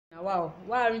Wow,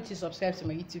 why aren't you subscribed to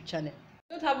my YouTube channel?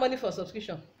 I don't have money for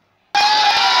subscription.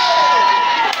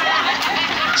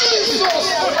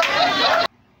 Jesus!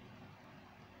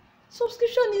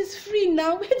 Subscription is free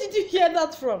now. Where did you hear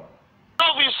that from? No,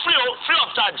 it's free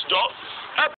of charge, though.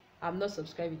 I'm not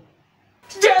subscribing.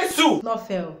 Jesus! Not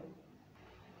fair.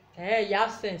 Hey, you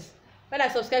have sense. When I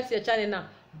subscribe to your channel now,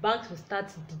 banks will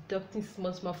start deducting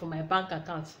small from my bank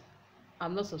account.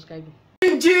 I'm not subscribing.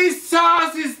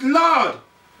 Jesus is Lord.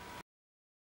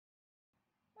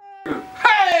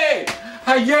 Hey!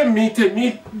 I hear me to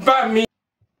me by me.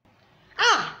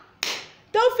 Ah!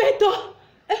 Don't fail though.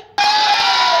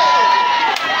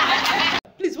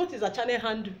 Please, what is a channel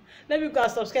handle? Let me go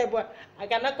and subscribe, but I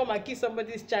cannot come and kill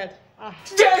somebody's child. Ah.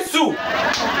 Jesus!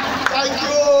 Thank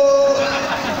you!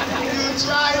 You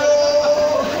try.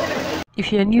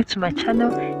 If you're new to my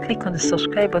channel, click on the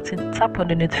subscribe button, tap on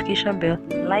the notification bell,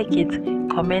 like it,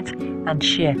 comment and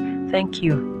share. Thank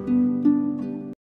you.